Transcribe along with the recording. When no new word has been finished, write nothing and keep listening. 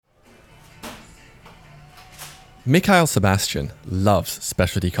Mikhail Sebastian loves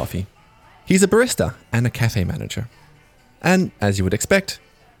specialty coffee. He's a barista and a cafe manager. And as you would expect,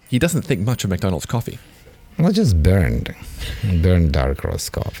 he doesn't think much of McDonald's coffee. Well, just burned dark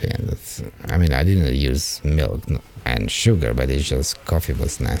roast coffee. And I didn't use milk and sugar, but it's just coffee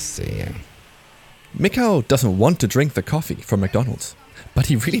was nasty. Yeah. Mikhail doesn't want to drink the coffee from McDonald's, but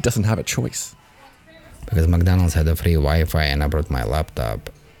he really doesn't have a choice. Because McDonald's had a free Wi-Fi and I brought my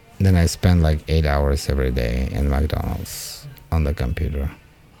laptop. Then I spent like 8 hours every day in McDonald's on the computer.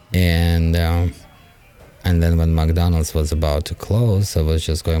 And then when McDonald's was about to close, I was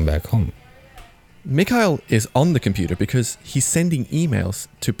just going back home. Mikhail is on the computer because he's sending emails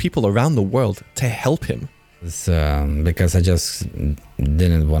to people around the world to help him. It's, because I just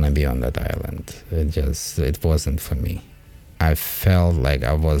didn't want to be on that island. It wasn't for me. I felt like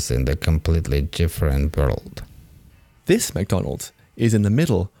I was in a completely different world. This McDonald's is in the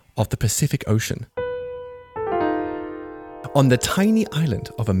middle of the Pacific Ocean, on the tiny island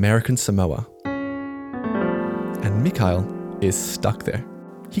of American Samoa. And Mikhail is stuck there.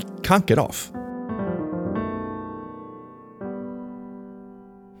 He can't get off.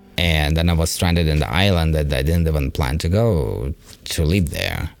 And then I was stranded in the island that I didn't even plan to live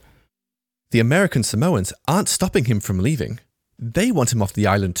there. The American Samoans aren't stopping him from leaving. They want him off the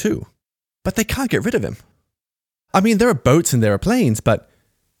island too, but they can't get rid of him. I mean, there are boats and there are planes, but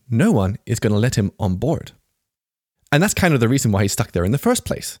no one is going to let him on board. And that's kind of the reason why he's stuck there in the first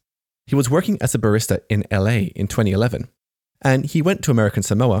place. He was working as a barista in LA in 2011, and he went to American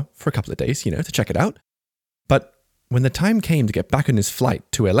Samoa for a couple of days, to check it out. But when the time came to get back on his flight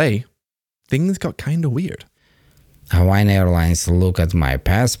to LA, things got kind of weird. Hawaiian Airlines looked at my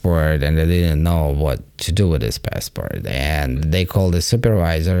passport and they didn't know what to do with this passport. And they called the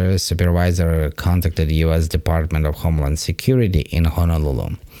supervisor. Supervisor contacted the U.S. Department of Homeland Security in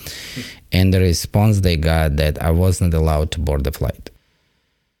Honolulu. And the response they got that I wasn't allowed to board the flight.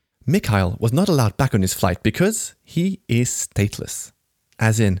 Mikhail was not allowed back on his flight because he is stateless.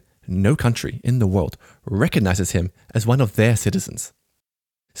 As in, no country in the world recognizes him as one of their citizens.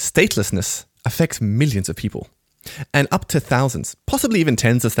 Statelessness affects millions of people. And up to thousands, possibly even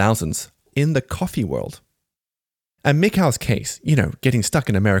tens of thousands, in the coffee world. And Mikhail's case, getting stuck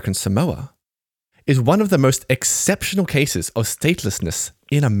in American Samoa, is one of the most exceptional cases of statelessness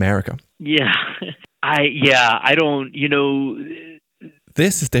in America. Yeah. I don't,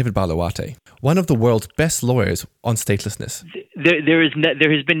 This is David Balawate, one of the world's best lawyers on statelessness. There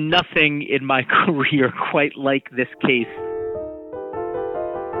has been nothing in my career quite like this case.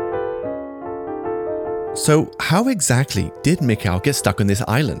 So how exactly did Mikhail get stuck on this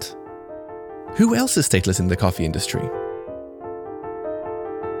island? Who else is stateless in the coffee industry?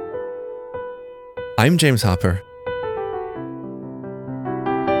 I'm James Harper.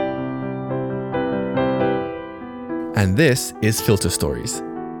 And this is Filter Stories.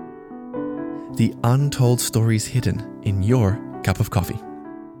 The untold stories hidden in your cup of coffee.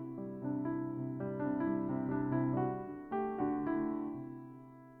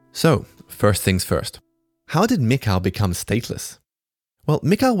 So, first things first. How did Mikhail become stateless? Well,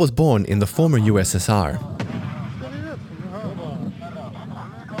 Mikhail was born in the former USSR.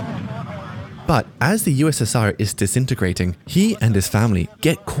 But as the USSR is disintegrating, he and his family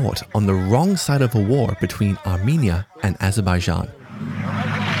get caught on the wrong side of a war between Armenia and Azerbaijan.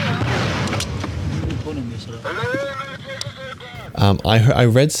 I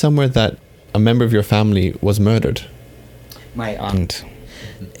read somewhere that a member of your family was murdered. My aunt.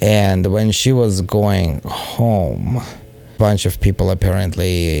 And when she was going home, a bunch of people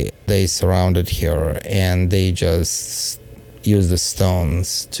apparently, they surrounded her and they just used the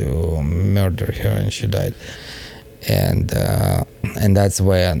stones to murder her and she died. And that's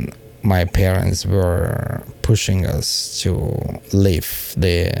when my parents were pushing us to leave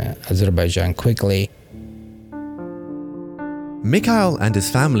the Azerbaijan quickly. Mikhail and his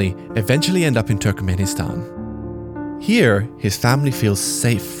family eventually end up in Turkmenistan. Here, his family feels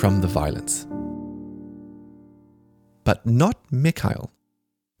safe from the violence. But not Mikhail,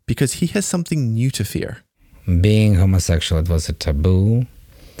 because he has something new to fear. Being homosexual, it was a taboo,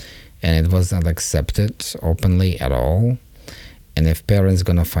 and it was not accepted openly at all. And if parents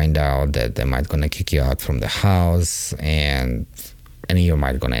gonna find out, that they might gonna kick you out from the house, and you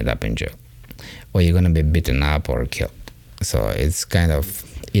might gonna end up in jail, or you're gonna be beaten up or killed. So it's kind of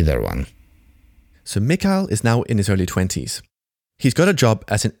either one. So Mikhail is now in his early 20s. He's got a job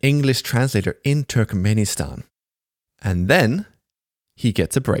as an English translator in Turkmenistan. And then he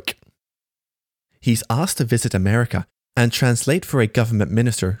gets a break. He's asked to visit America and translate for a government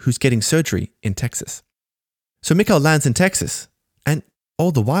minister who's getting surgery in Texas. So Mikhail lands in Texas, and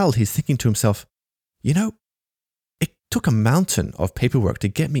all the while he's thinking to himself, took a mountain of paperwork to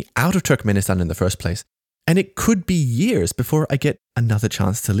get me out of Turkmenistan in the first place, and it could be years before I get another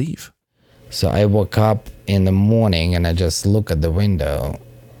chance to leave. So I woke up in the morning and I just look at the window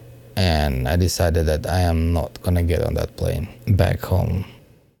and I decided that I am not gonna get on that plane back home.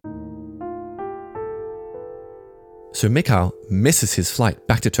 So Mikhail misses his flight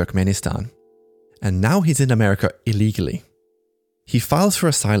back to Turkmenistan, and now he's in America illegally. He files for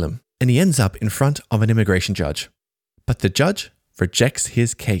asylum and he ends up in front of an immigration judge. But the judge rejects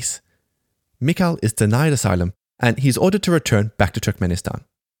his case. Mikhail is denied asylum and he's ordered to return back to Turkmenistan.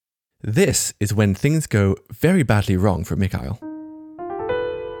 This is when things go very badly wrong for Mikhail.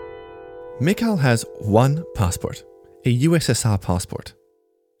 Mikhail has one passport, a USSR passport.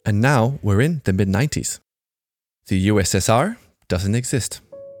 And now we're in the mid-90s. The USSR doesn't exist.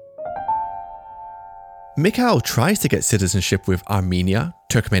 Mikhail tries to get citizenship with Armenia,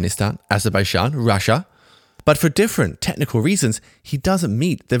 Turkmenistan, Azerbaijan, Russia, but for different technical reasons, he doesn't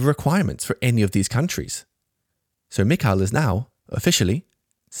meet the requirements for any of these countries. So Mikhail is now, officially,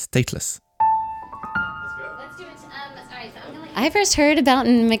 stateless. I first heard about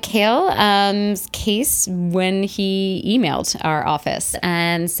Mikhail's case when he emailed our office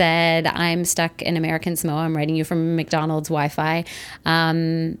and said, I'm stuck in American Samoa. I'm writing you from McDonald's Wi-Fi.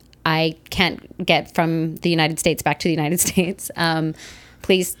 I can't get from the United States back to the United States.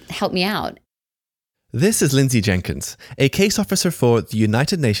 Please help me out. This is Lindsay Jenkins, a case officer for the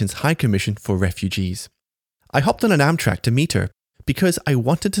United Nations High Commission for Refugees. I hopped on an Amtrak to meet her because I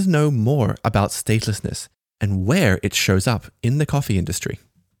wanted to know more about statelessness and where it shows up in the coffee industry.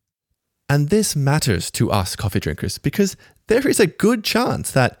 And this matters to us coffee drinkers because there is a good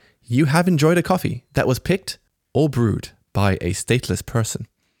chance that you have enjoyed a coffee that was picked or brewed by a stateless person.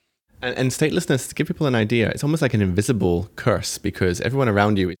 And statelessness, to give people an idea, it's almost like an invisible curse because everyone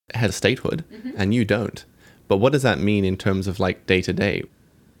around you has statehood and you don't. But what does that mean in terms of like day to day?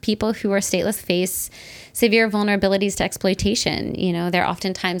 People who are stateless face severe vulnerabilities to exploitation. You know, they're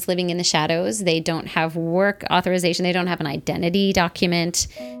oftentimes living in the shadows. They don't have work authorization. They don't have an identity document.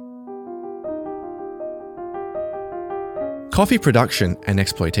 Coffee production and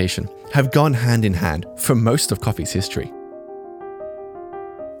exploitation have gone hand in hand for most of coffee's history.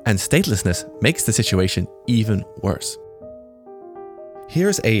 And statelessness makes the situation even worse.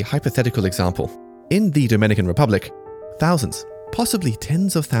 Here's a hypothetical example. In the Dominican Republic, thousands, possibly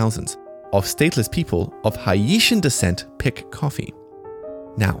tens of thousands, of stateless people of Haitian descent pick coffee.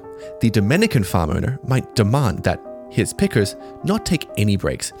 Now, the Dominican farm owner might demand that his pickers not take any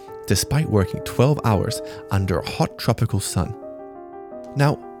breaks, despite working 12 hours under a hot tropical sun.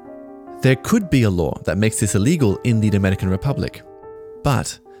 Now, there could be a law that makes this illegal in the Dominican Republic,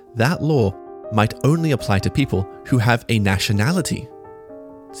 but that law might only apply to people who have a nationality.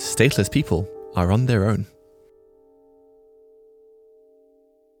 Stateless people are on their own.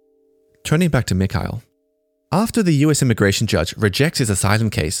 Turning back to Mikhail. After the US immigration judge rejects his asylum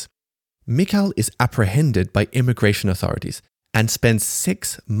case, Mikhail is apprehended by immigration authorities and spends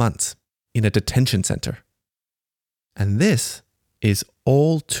 6 months in a detention center. And this is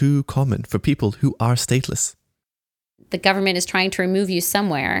all too common for people who are stateless. The government is trying to remove you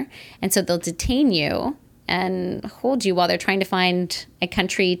somewhere, and so they'll detain you and hold you while they're trying to find a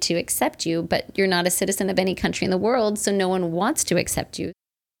country to accept you, but you're not a citizen of any country in the world, so no one wants to accept you.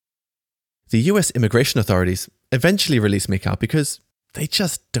 The US immigration authorities eventually release Mikhail because they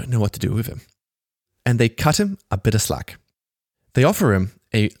just don't know what to do with him. And they cut him a bit of slack. They offer him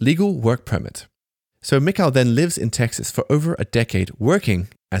a legal work permit. So Mikhail then lives in Texas for over a decade working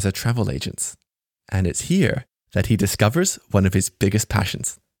as a travel agent. And it's here that he discovers one of his biggest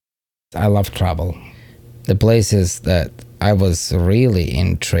passions. I love travel. The places that I was really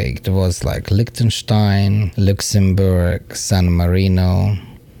intrigued was like Liechtenstein, Luxembourg, San Marino.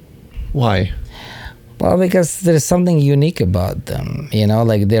 Why? Well, because there's something unique about them. You know,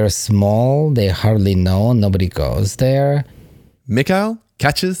 like they're small, they're hardly known, nobody goes there. Mikhail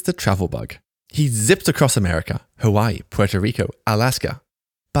catches the travel bug. He zips across America, Hawaii, Puerto Rico, Alaska.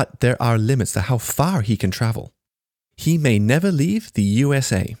 But there are limits to how far he can travel. He may never leave the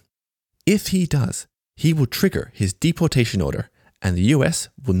USA. If he does, he will trigger his deportation order and the US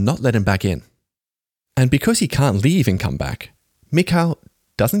will not let him back in. And because he can't leave and come back, Mikhail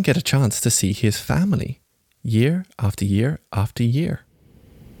doesn't get a chance to see his family year after year after year.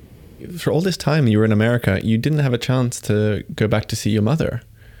 For all this time you were in America, you didn't have a chance to go back to see your mother.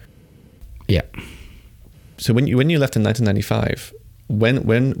 Yeah. So when you left in 1995, when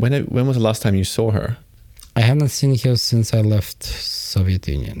was the last time you saw her? I haven't seen her since I left Soviet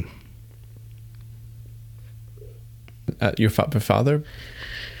Union. Your father?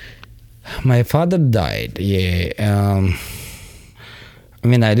 My father died. Yeah. I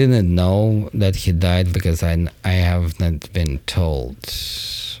mean, I didn't know that he died because I have not been told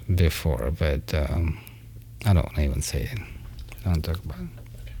before, but I don't even say it. I don't talk about it.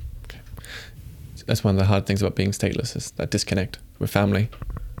 That's one of the hard things about being stateless, is that disconnect with family.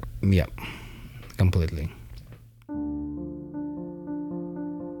 Yeah, completely.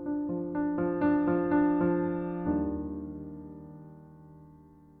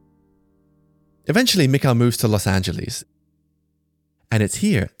 Eventually, Mikhail moves to Los Angeles. And it's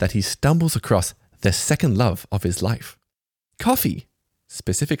here that he stumbles across the second love of his life. Coffee.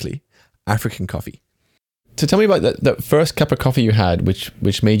 Specifically, African coffee. So tell me about the first cup of coffee you had,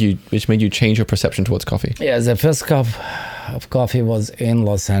 which made you change your perception towards coffee. Yeah, the first cup of coffee was in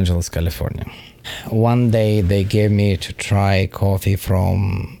Los Angeles, California. One day they gave me to try coffee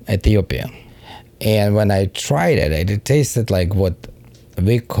from Ethiopia. And when I tried it, it tasted like what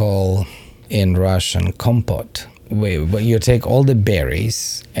we call in Russian compote. Where you take all the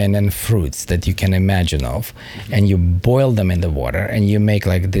berries and then fruits that you can imagine of, and you boil them in the water, and you make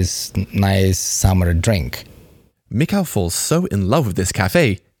like this nice summer drink. Mikhail falls so in love with this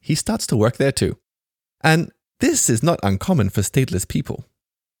cafe, he starts to work there too. And this is not uncommon for stateless people.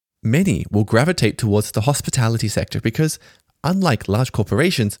 Many will gravitate towards the hospitality sector because, unlike large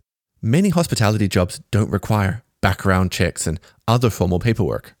corporations, many hospitality jobs don't require background checks and other formal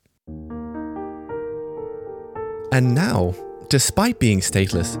paperwork. And now, despite being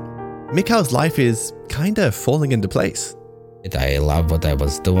stateless, Mikhail's life is kinda falling into place. I love what I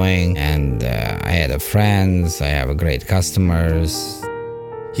was doing, and I had friends, I have great customers.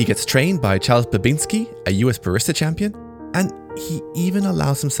 He gets trained by Charles Babinski, a US barista champion, and he even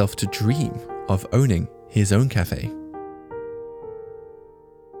allows himself to dream of owning his own cafe.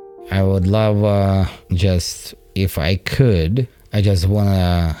 I would love just, if I could, I just want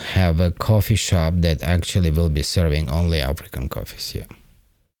to have a coffee shop that actually will be serving only African coffees, yeah.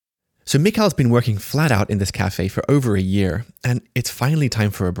 So Mikhail's been working flat out in this cafe for over a year, and it's finally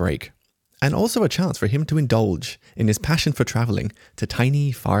time for a break. And also a chance for him to indulge in his passion for traveling to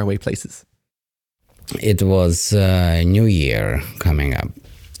tiny, faraway places. It was New Year coming up.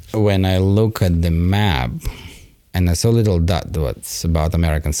 When I look at the map, and I saw a little dot that's about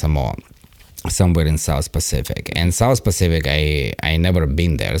American Samoa, somewhere in South Pacific. And South Pacific, I never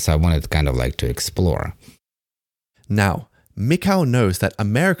been there, so I wanted kind of like to explore. Now, Mikhail knows that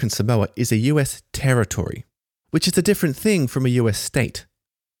American Samoa is a US territory, which is a different thing from a US state.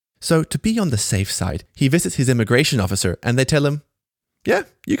 So to be on the safe side, he visits his immigration officer and they tell him, yeah,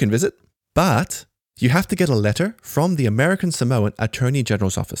 you can visit, but you have to get a letter from the American Samoan Attorney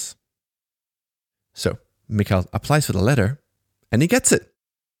General's office. So Mikhail applies for the letter and he gets it.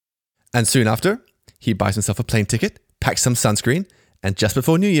 And soon after, he buys himself a plane ticket, packs some sunscreen, and just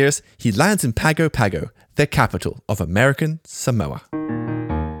before New Year's, he lands in Pago Pago, the capital of American Samoa.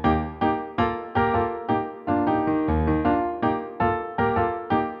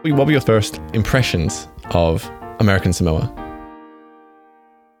 What were your first impressions of American Samoa?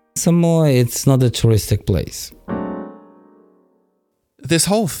 Samoa, it's not a touristic place. This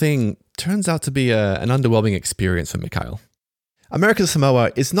whole thing turns out to be an underwhelming experience for Mikhail. American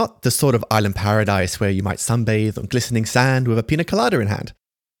Samoa is not the sort of island paradise where you might sunbathe on glistening sand with a pina colada in hand.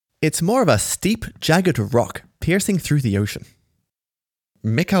 It's more of a steep, jagged rock piercing through the ocean.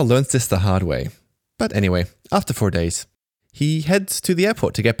 Mikhail learns this the hard way. But anyway, after 4 days, he heads to the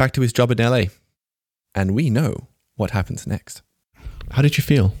airport to get back to his job in LA. And we know what happens next. How did you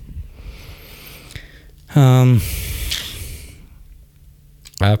feel? I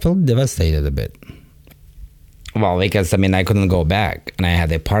felt devastated a bit. Well, because, I couldn't go back. And I had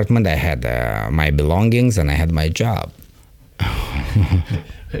the apartment, I had my belongings, and I had my job.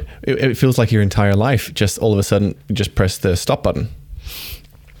 It feels like your entire life just all of a sudden just pressed the stop button.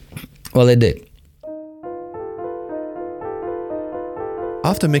 Well, it did.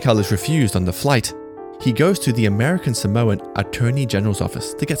 After Mikhail is refused on the flight, he goes to the American Samoan Attorney General's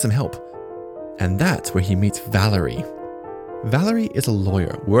office to get some help. And that's where he meets Valerie. Valerie is a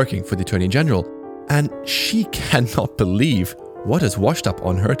lawyer working for the Attorney General, and she cannot believe what has washed up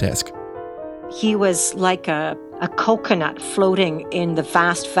on her desk. He was like a coconut floating in the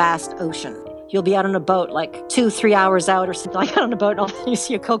vast, vast ocean. You'll be out on a boat like 2-3 hours out or something like that on a boat, and all of a sudden you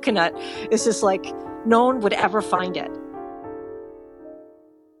see a coconut. It's just like no one would ever find it.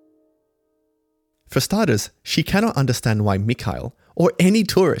 For starters, she cannot understand why Mikhail or any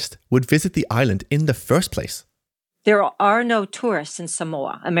tourist would visit the island in the first place. There are no tourists in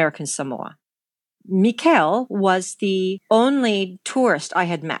Samoa, American Samoa. Mikhail was the only tourist I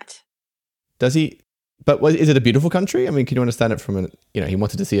had met. Does he But is it a beautiful country? I mean, can you understand it from he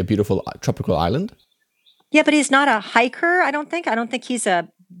wanted to see a beautiful tropical island? Yeah, but he's not a hiker, I don't think. I don't think he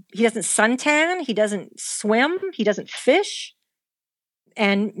doesn't suntan, he doesn't swim, he doesn't fish.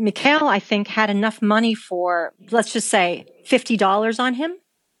 And Mikhail, I think, had enough money for, let's just say, $50 on him.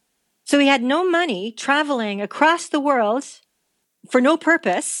 So he had no money traveling across the world for no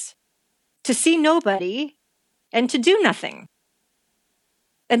purpose, to see nobody, and to do nothing.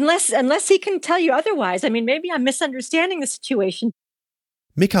 Unless he can tell you otherwise. I mean, maybe I'm misunderstanding the situation.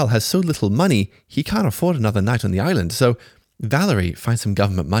 Mikhail has so little money, he can't afford another night on the island, so Valerie finds some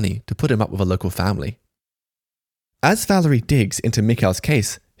government money to put him up with a local family. As Valerie digs into Mikhail's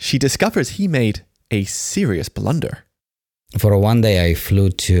case, she discovers he made a serious blunder. For one day, I flew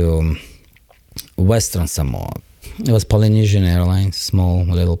to Western Samoa. It was Polynesian Airlines, small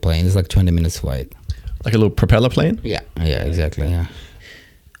little plane. It's like 20 minutes flight. Like a little propeller plane? Yeah, exactly, yeah.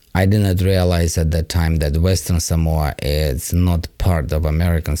 I did not realize at that time that Western Samoa is not part of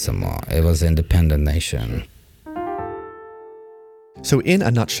American Samoa. It was an independent nation. So in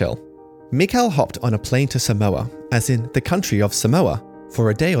a nutshell, Mikhail hopped on a plane to Samoa, as in the country of Samoa, for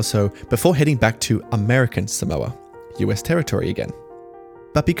a day or so before heading back to American Samoa, US territory again.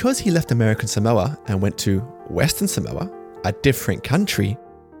 But because he left American Samoa and went to Western Samoa, a different country,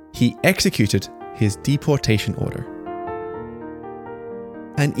 he executed his deportation order.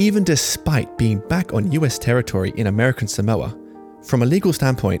 And even despite being back on US territory in American Samoa, from a legal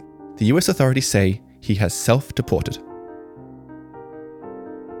standpoint, the US authorities say he has self-deported.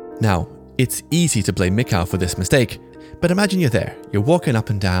 Now, it's easy to blame Mikhail for this mistake, but imagine you're there, you're walking up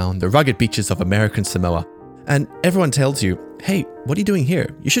and down the rugged beaches of American Samoa, and everyone tells you, hey, what are you doing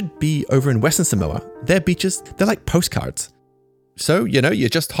here? You should be over in Western Samoa. Their beaches, they're like postcards. So, you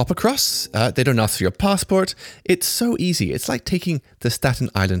just hop across, they don't ask for your passport. It's so easy, it's like taking the Staten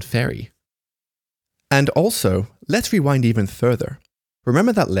Island ferry. And also, let's rewind even further.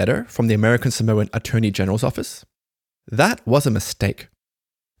 Remember that letter from the American Samoan Attorney General's office? That was a mistake.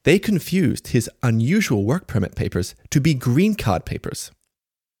 They confused his unusual work permit papers to be green card papers.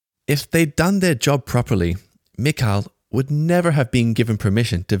 If they'd done their job properly, Mikhail would never have been given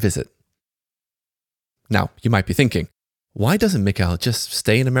permission to visit. Now, you might be thinking, why doesn't Mikhail just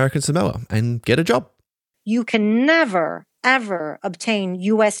stay in American Samoa and get a job? You can never, ever obtain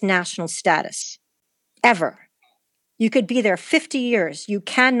U.S. national status. Ever. You could be there 50 years. You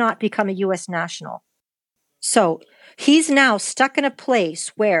cannot become a U.S. national. So he's now stuck in a place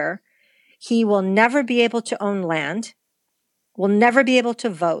where he will never be able to own land, will never be able to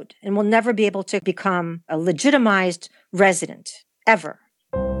vote, and will never be able to become a legitimized resident, ever.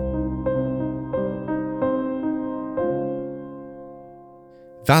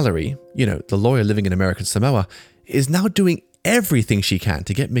 Valerie, the lawyer living in American Samoa, is now doing everything she can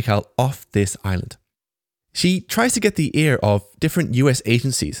to get Mikhail off this island. She tries to get the ear of different US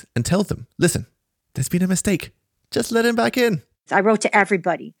agencies and tell them, listen, there's been a mistake. Just let him back in. I wrote to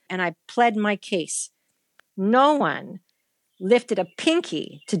everybody and I pled my case. No one lifted a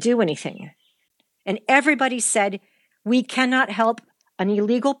pinky to do anything. And everybody said, we cannot help an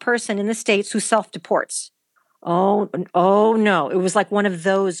illegal person in the States who self-deports. Oh no. It was like one of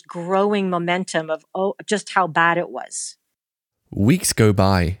those growing momentum of, just how bad it was. Weeks go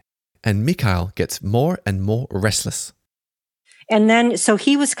by and Mikhail gets more and more restless. And then, so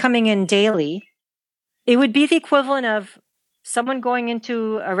he was coming in daily. It would be the equivalent of someone going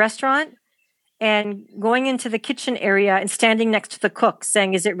into a restaurant and going into the kitchen area and standing next to the cook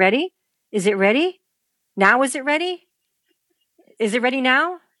saying, is it ready? Is it ready? Now is it ready? Is it ready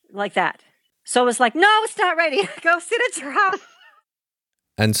now? Like that. So it was like, no, it's not ready. Go sit at your house.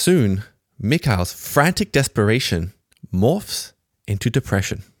 And soon, Mikhail's frantic desperation morphs into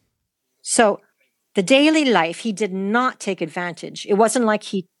depression. So the daily life, he did not take advantage. It wasn't like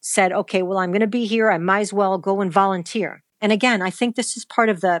he said, okay, well, I'm going to be here. I might as well go and volunteer. And again, I think this is part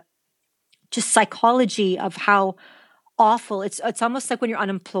of the just psychology of how awful. It's almost like when you're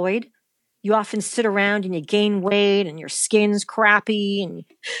unemployed. You often sit around and you gain weight and your skin's crappy and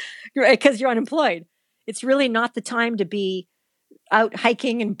because you're unemployed. It's really not the time to be out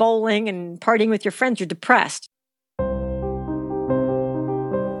hiking and bowling and partying with your friends. You're depressed.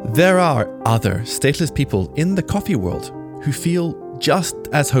 There are other stateless people in the coffee world who feel just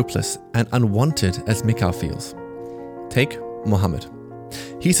as hopeless and unwanted as Mikhail feels. Take Mohammed.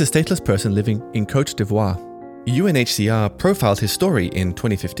 He's a stateless person living in Côte d'Ivoire. UNHCR profiled his story in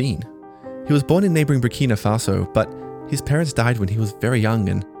 2015. He was born in neighboring Burkina Faso, but his parents died when he was very young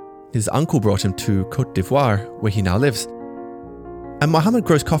and his uncle brought him to Côte d'Ivoire, where he now lives. And Mohammed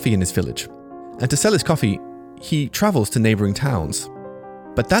grows coffee in his village. And to sell his coffee, he travels to neighboring towns.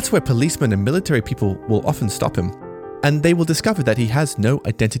 But that's where policemen and military people will often stop him, and they will discover that he has no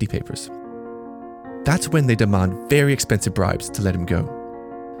identity papers. That's when they demand very expensive bribes to let him go.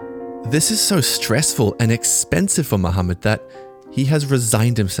 This is so stressful and expensive for Muhammad that he has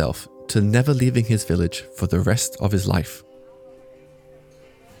resigned himself to never leaving his village for the rest of his life.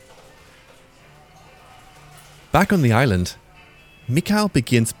 Back on the island, Mikhail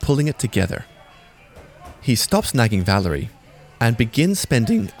begins pulling it together. He stops nagging Valerie and begins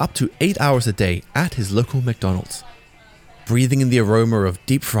spending up to 8 hours a day at his local McDonald's. Breathing in the aroma of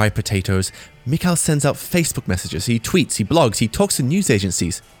deep fried potatoes, Mikhail sends out Facebook messages, he tweets, he blogs, he talks to news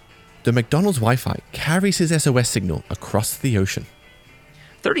agencies. The McDonald's Wi-Fi carries his SOS signal across the ocean.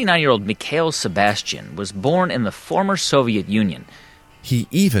 39-year-old Mikhail Sebastian was born in the former Soviet Union. He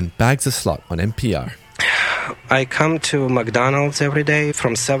even bags a slot on NPR. I come to McDonald's every day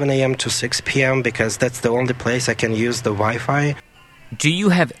from 7 a.m. to 6 p.m. because that's the only place I can use the Wi-Fi. Do you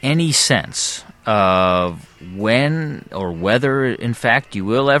have any sense of when or whether, in fact, you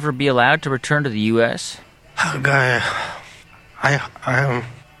will ever be allowed to return to the U.S.?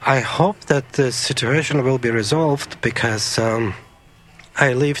 I hope that the situation will be resolved because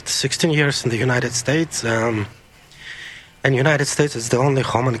I lived 16 years in the United States, and the United States is the only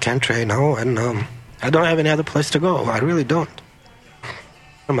home and country I know, and I don't have any other place to go. I really don't.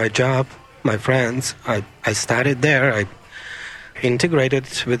 My job, my friends, I started there. I integrated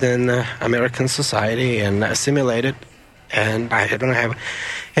within American society and assimilated. And I don't have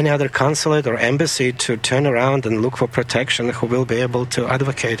any other consulate or embassy to turn around and look for protection who will be able to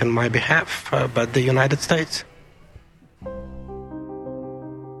advocate on my behalf but the United States.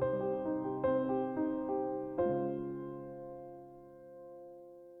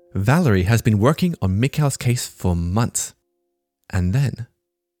 Valerie has been working on Mikhail's case for months. And then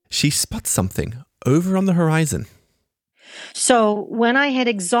she spots something over on the horizon. So when I had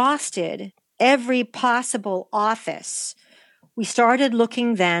exhausted every possible office, we started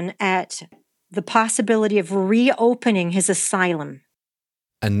looking then at the possibility of reopening his asylum.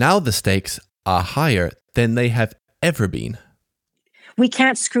 And now the stakes are higher than they have ever been. We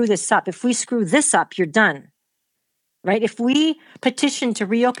can't screw this up. If we screw this up, you're done. Right? If we petition to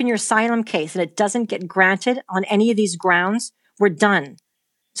reopen your asylum case and it doesn't get granted on any of these grounds, we're done.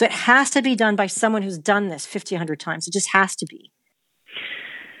 So it has to be done by someone who's done this 50, 100 times. It just has to be.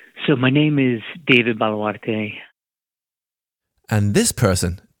 So my name is David Balaguarte. And this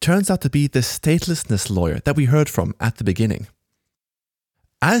person turns out to be the statelessness lawyer that we heard from at the beginning.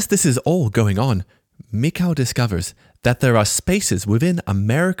 As this is all going on, Mikhail discovers that there are spaces within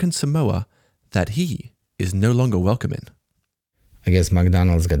American Samoa that he is no longer welcome in. I guess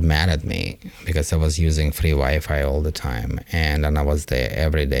McDonald's got mad at me because I was using free Wi-Fi all the time and I was there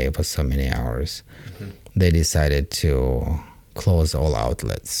every day for so many hours. Mm-hmm. They decided to close all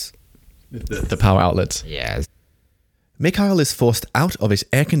outlets. The power outlets? Yes. Mikhail is forced out of his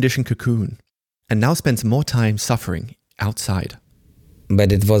air-conditioned cocoon and now spends more time suffering outside.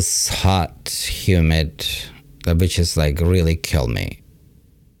 But it was hot, humid, which is like really killed me.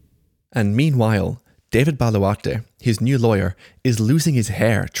 And meanwhile, David Balaguarte, his new lawyer, is losing his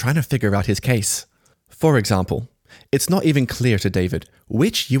hair trying to figure out his case. For example, it's not even clear to David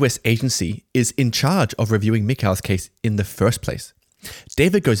which US agency is in charge of reviewing Mikhail's case in the first place.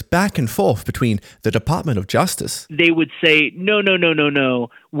 David goes back and forth between the Department of Justice. They would say, no,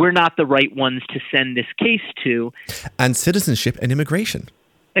 we're not the right ones to send this case to. And Citizenship and Immigration.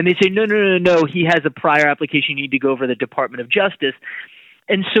 And they say, no, he has a prior application, you need to go over the Department of Justice.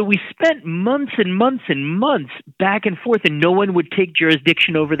 And so we spent months and months and months back and forth, and no one would take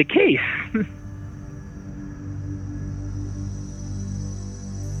jurisdiction over the case.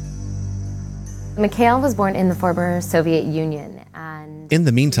 Mikhail was born in the former Soviet Union. And in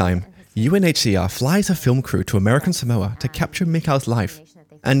the meantime, UNHCR flies a film crew to American Samoa to capture Mikhail's life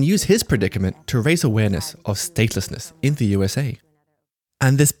and use his predicament to raise awareness of statelessness in the USA.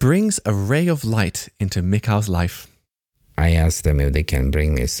 And this brings a ray of light into Mikhail's life. I asked them if they can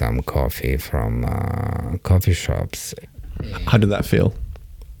bring me some coffee from coffee shops. How did that feel?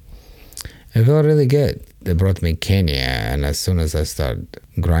 It felt really good. They brought me Kenya, and as soon as I started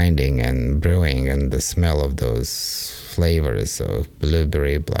grinding and brewing, and the smell of those flavors of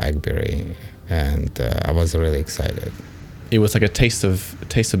blueberry, blackberry, and I was really excited. It was like a taste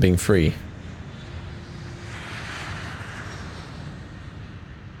of being free.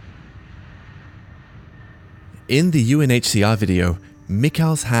 In the UNHCR video,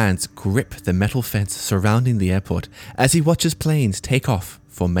 Mikhail's hands grip the metal fence surrounding the airport as he watches planes take off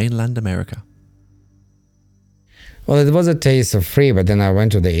for mainland America. Well, it was a taste of free, but then I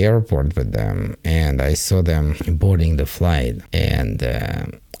went to the airport with them and I saw them boarding the flight, and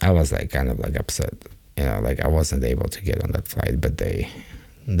I was like kind of like upset, like I wasn't able to get on that flight, but they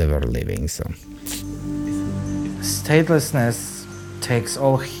were leaving. So statelessness takes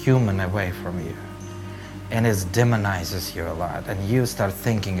all human away from you, and it demonizes you a lot, and you start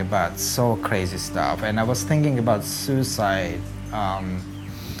thinking about so crazy stuff. And I was thinking about suicide on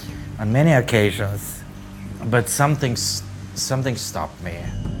many occasions. But something stopped me.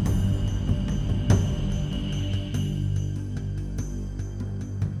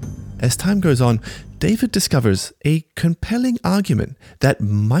 As time goes on, David discovers a compelling argument that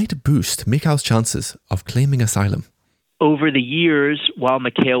might boost Mikhail's chances of claiming asylum. Over the years, while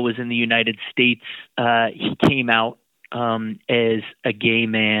Mikhail was in the United States, he came out as a gay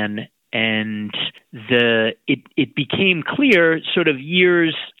man, and it became clear sort of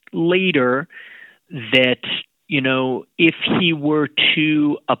years later that, if he were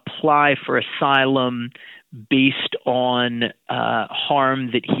to apply for asylum based on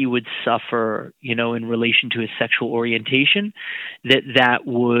harm that he would suffer, in relation to his sexual orientation, that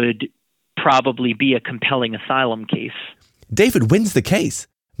would probably be a compelling asylum case. David wins the case.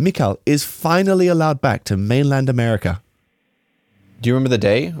 Mikhail is finally allowed back to mainland America. Do you remember the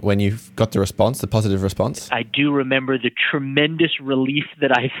day when you got the response, the positive response? I do remember the tremendous relief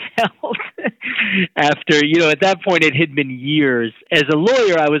that I felt after, at that point it had been years. As a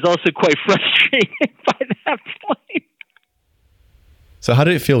lawyer, I was also quite frustrated by that point. So how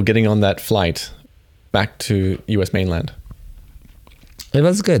did it feel getting on that flight back to US mainland? It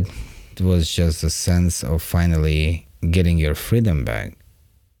was good. It was just a sense of finally getting your freedom back.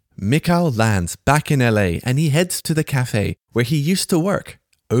 Mikhail lands back in LA and he heads to the cafe where he used to work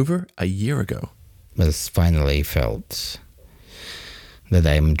over a year ago. Just finally felt that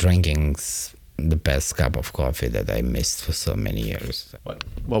I'm drinking the best cup of coffee that I missed for so many years.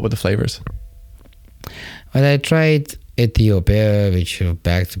 What were the flavors? When I tried Ethiopia, which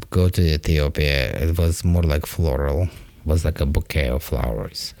back to go to Ethiopia, it was more like floral. It was like a bouquet of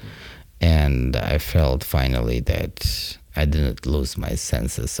flowers. And I felt finally that I didn't lose my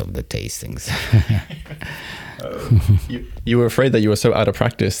senses of the tastings. You were afraid that you were so out of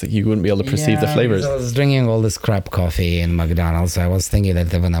practice that you wouldn't be able to perceive the flavors. I was drinking all this crap coffee in McDonald's. I was thinking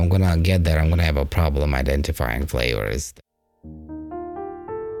that when I'm going to get there, I'm going to have a problem identifying flavors.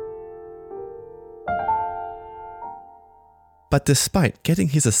 But despite getting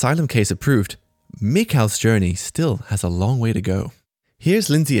his asylum case approved, Mikhail's journey still has a long way to go. Here's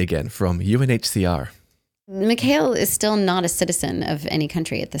Lindsay again from UNHCR. Mikhail is still not a citizen of any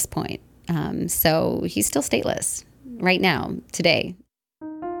country at this point. So he's still stateless right now, today.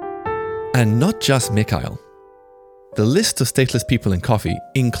 And not just Mikhail. The list of stateless people in coffee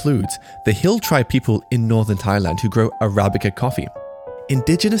includes the Hill tribe people in northern Thailand who grow Arabica coffee,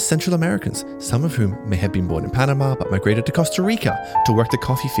 indigenous Central Americans, some of whom may have been born in Panama but migrated to Costa Rica to work the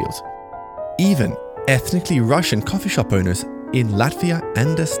coffee fields, even ethnically Russian coffee shop owners in Latvia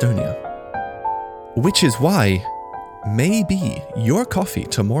and Estonia. Which is why maybe your coffee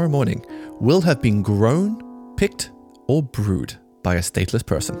tomorrow morning will have been grown, picked, or brewed by a stateless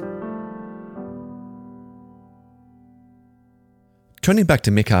person. Turning back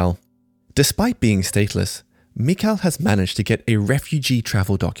to Mikhail, despite being stateless, Mikhail has managed to get a refugee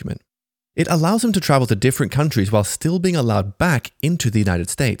travel document. It allows him to travel to different countries while still being allowed back into the United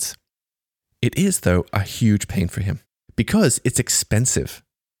States. It is, though, a huge pain for him because it's expensive.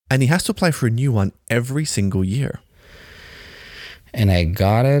 And he has to apply for a new one every single year. And I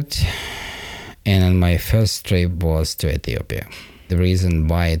got it. And then my first trip was to Ethiopia. The reason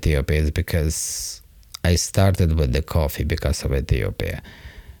why Ethiopia is because I started with the coffee because of Ethiopia.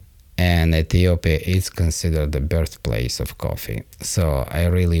 And Ethiopia is considered the birthplace of coffee. So I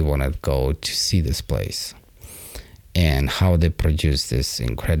really want to go to see this place and how they produce this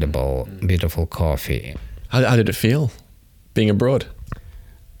incredible, beautiful coffee. How did it feel being abroad?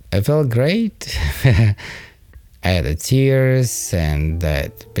 I felt great. I had the tears, and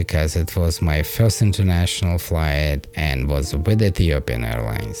that because it was my first international flight and was with Ethiopian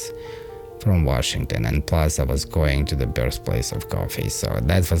Airlines from Washington, and plus I was going to the birthplace of coffee, so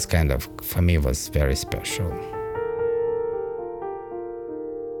that was kind of, for me, was very special.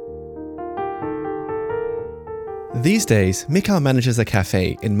 These days, Mikhail manages a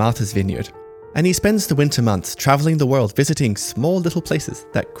cafe in Martha's Vineyard, and he spends the winter months traveling the world visiting small little places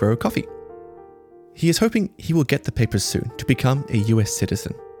that grow coffee. He is hoping he will get the papers soon to become a US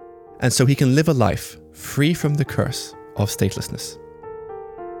citizen, and so he can live a life free from the curse of statelessness.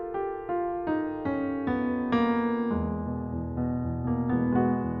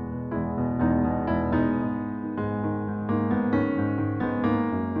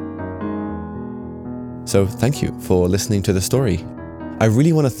 So thank you for listening to the story. I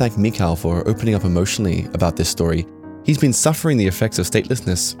really want to thank Mikhail for opening up emotionally about this story. He's been suffering the effects of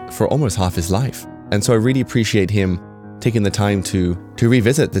statelessness for almost half his life. And so I really appreciate him taking the time to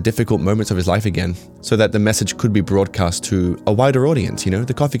revisit the difficult moments of his life again so that the message could be broadcast to a wider audience,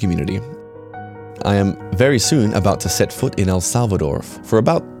 the coffee community. I am very soon about to set foot in El Salvador for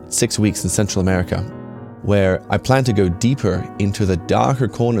about 6 weeks in Central America, where I plan to go deeper into the darker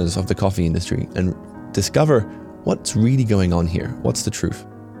corners of the coffee industry and discover what's really going on here. What's the truth?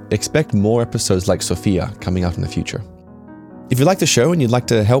 Expect more episodes like Sophia coming out in the future. If you like the show and you'd like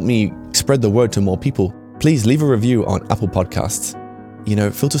to help me spread the word to more people, please leave a review on Apple Podcasts.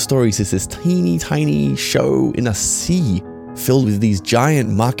 Filter Stories is this teeny, tiny show in a sea filled with these giant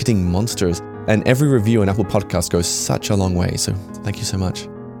marketing monsters, and every review on Apple Podcasts goes such a long way, so thank you so much.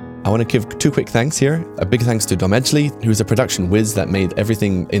 I want to give 2 quick thanks here. A big thanks to Dom Edgley, who's a production whiz that made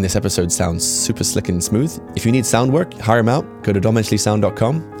everything in this episode sound super slick and smooth. If you need sound work, hire him out. Go to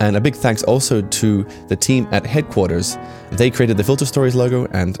domedgleysound.com. And a big thanks also to the team at Headquarters. They created the Filter Stories logo,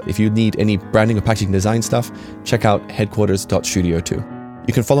 and if you need any branding or packaging design stuff, check out headquarters.studio too.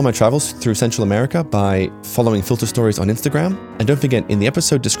 You can follow my travels through Central America by following Filter Stories on Instagram. And don't forget, in the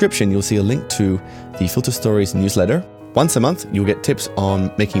episode description, you'll see a link to the Filter Stories newsletter. Once a month, you'll get tips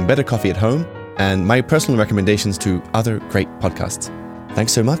on making better coffee at home and my personal recommendations to other great podcasts.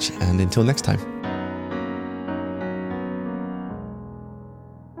 Thanks so much, and until next time.